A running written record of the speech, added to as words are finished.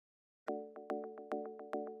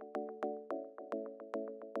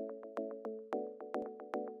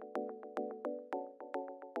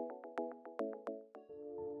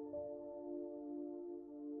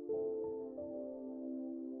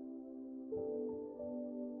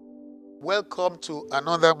Welcome to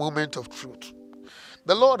another moment of truth.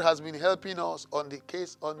 The Lord has been helping us on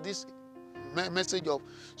this message of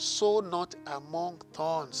sow not among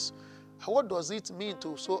thorns. What does it mean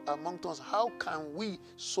to sow among thorns? How can we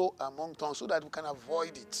sow among thorns so that we can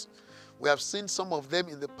avoid it? We have seen some of them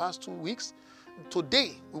in the past 2 weeks.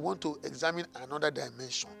 Today, we want to examine another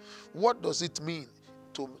dimension. What does it mean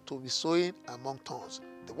to be sowing among thorns?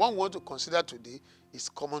 The one we want to consider today is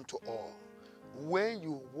common to all. When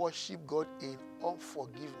you worship God in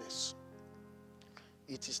unforgiveness,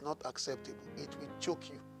 it is not acceptable. It will choke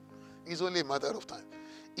you. It's only a matter of time.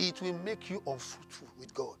 It will make you unfruitful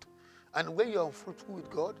with God. And when you're unfruitful with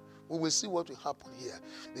God, we will see what will happen here.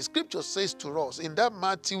 The scripture says to us in that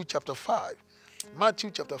Matthew chapter 5,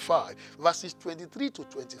 verses 23 to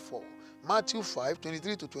 24. Matthew 5,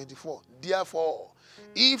 23 to 24. Therefore,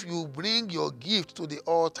 if you bring your gift to the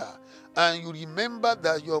altar, and you remember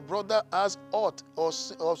that your brother has aught or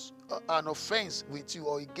an offense with you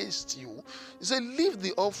or against you, he said, leave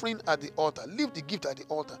the offering at the altar, leave the gift at the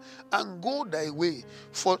altar, and go thy way.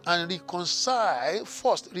 And reconcile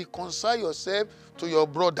yourself to your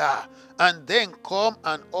brother, and then come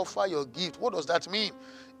and offer your gift. What does that mean?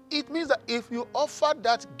 It means that if you offer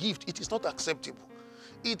that gift, it is not acceptable.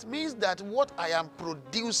 It means that what I am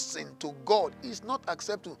producing to God is not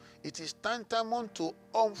acceptable. It is tantamount to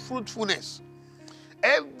unfruitfulness.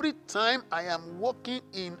 Every time I am walking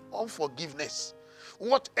in unforgiveness,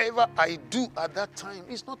 whatever I do at that time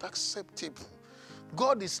is not acceptable.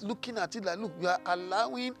 God is looking at it like, look, you are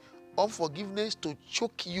allowing unforgiveness to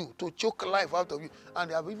choke you, to choke life out of you.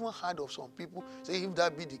 And I have even heard of some people say, if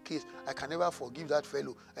that be the case, I can never forgive that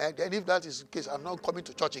fellow. And then if that is the case, I'm not coming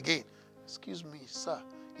to church again. Excuse me, sir,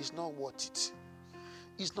 it's not worth it.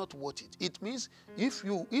 It's not worth it. It means if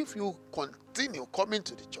you continue coming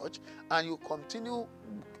to the church and you continue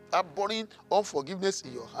harboring unforgiveness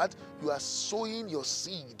in your heart, you are sowing your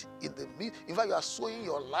seed in the midst. In fact, you are sowing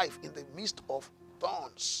your life in the midst of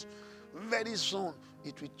thorns. Very soon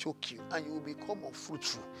it will choke you and you will become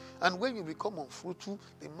unfruitful. And when you become unfruitful,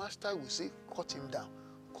 the master will say, cut him down,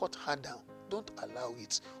 cut her down. Don't allow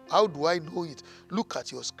it. How do I know it? Look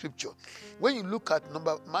at your scripture. When you look at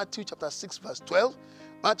Matthew chapter 6 verse 12,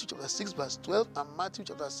 Matthew chapter 6 verse 12 and Matthew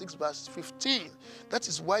chapter 6 verse 15. That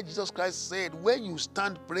is why Jesus Christ said, when you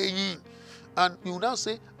stand praying, and you now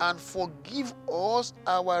say, and forgive us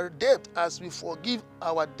our debt as we forgive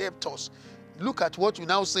our debtors. Look at what you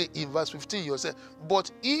now say in verse 15. You say,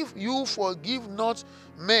 but if you forgive not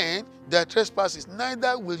men their trespasses,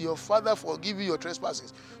 neither will your Father forgive you your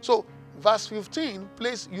trespasses. So verse 15,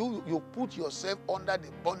 place you put yourself under the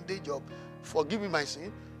bondage of forgive me my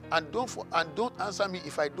sin, and don't answer me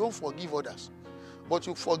if I don't forgive others. But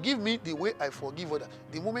you forgive me the way I forgive others.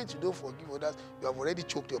 The moment you don't forgive others, you have already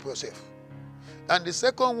choked up yourself. And the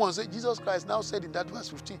second one, Jesus Christ now said in that verse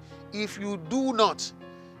 15, if you do not,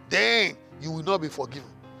 then you will not be forgiven.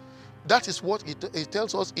 That is what it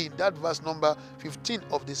tells us in that verse number 15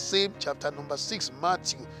 of the same chapter number 6,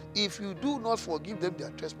 Matthew. If you do not forgive them their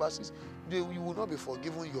trespasses, you will not be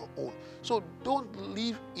forgiven your own. So don't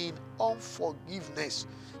live in unforgiveness.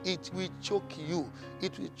 It will choke you.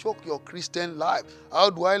 It will choke your Christian life. How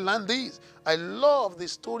do I learn this? I love the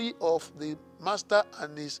story of the master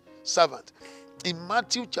and his servant. In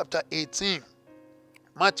Matthew chapter 18,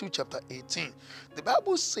 the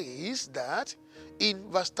Bible says that in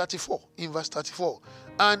verse 34,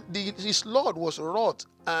 and his Lord was wroth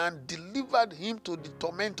and delivered him to the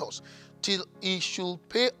tormentors till he should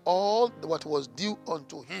pay all what was due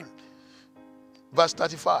unto him. Verse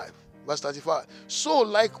 35. So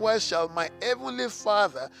likewise shall my heavenly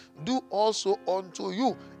Father do also unto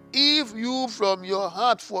you, if you from your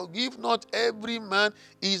heart forgive not every man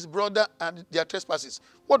his brother and their trespasses.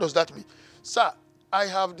 What does that mean? Sir, I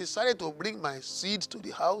have decided to bring my seed to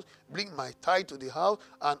the house, bring my tithe to the house,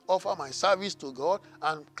 and offer my service to God,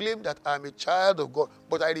 and claim that I'm a child of God,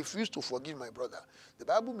 but I refuse to forgive my brother. The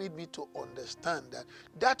Bible made me to understand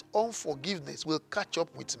that unforgiveness will catch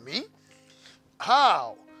up with me.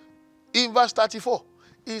 How? In verse 34,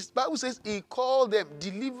 the Bible says he called them,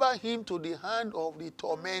 deliver him to the hand of the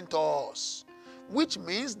tormentors. Which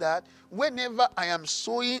means that whenever I am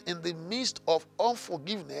sowing in the midst of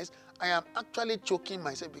unforgiveness, I am actually choking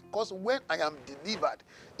myself, because when I am delivered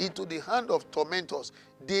into the hand of tormentors,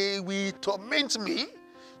 they will torment me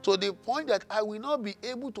to the point that I will not be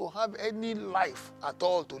able to have any life at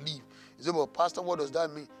all to live. You say, well, Pastor, what does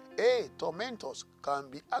that mean? Hey, tormentors can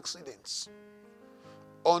be accidents.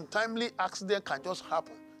 Untimely accident can just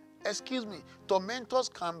happen. Excuse me, tormentors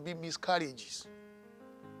can be miscarriages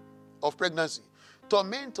of pregnancy.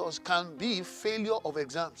 Tormentors can be failure of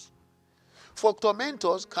exams. For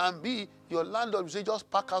tormentors can be your landlord will say, just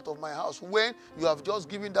pack out of my house, when you have just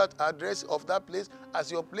given that address of that place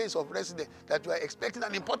as your place of residence, that you are expecting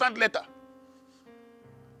an important letter.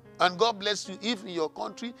 And God bless you if in your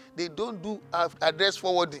country they don't do address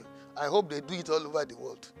forwarding. I hope they do it all over the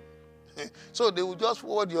world. So they will just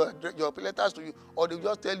forward your letters to you, or they will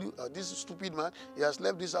just tell you, this stupid man, he has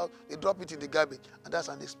left this house, they drop it in the garbage, and that's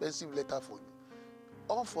an expensive letter for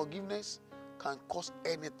you. Unforgiveness can cost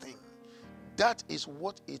anything. That is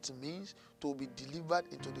what it means to be delivered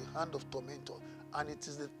into the hand of tormentor. And it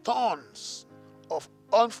is the thorns of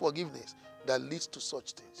unforgiveness that leads to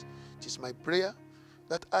such things. It is my prayer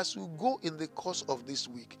that as you go in the course of this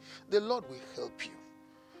week, the Lord will help you.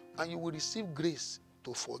 And you will receive grace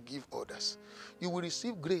to forgive others. You will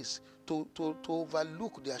receive grace to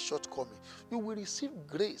overlook their shortcomings. You will receive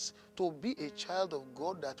grace to be a child of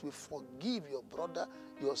God that will forgive your brother,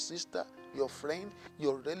 your sister, your friend,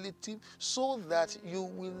 your relative, so that you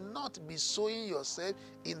will not be sowing yourself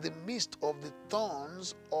in the midst of the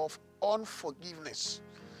thorns of unforgiveness,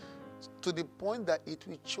 to the point that it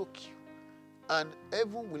will choke you. And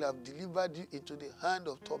heaven will have delivered you into the hand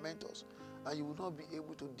of tormentors, and you will not be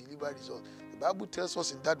able to deliver results. The Bible tells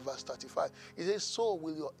us in that verse 35, it says, so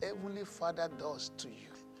will your heavenly Father does to you,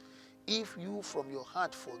 if you from your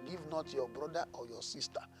heart forgive not your brother or your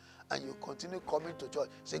sister, and you continue coming to church,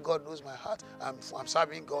 say, God knows my heart, I'm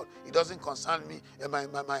serving God, it doesn't concern me, and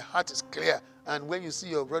my heart is clear. And when you see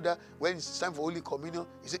your brother, when it's time for Holy Communion,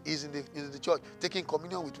 he's in the church taking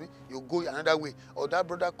communion with me, you go another way. Or that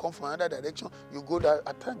brother comes from another direction, you go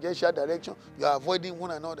that tangential direction, you are avoiding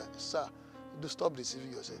one another. Sir, do stop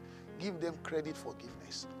deceiving yourself. Give them credit,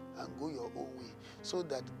 forgiveness, and go your own way, so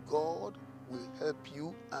that God will help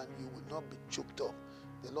you and you will not be choked up.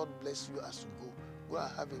 The Lord bless you as you go. Go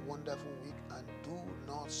and have a wonderful week, and do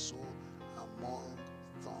not sow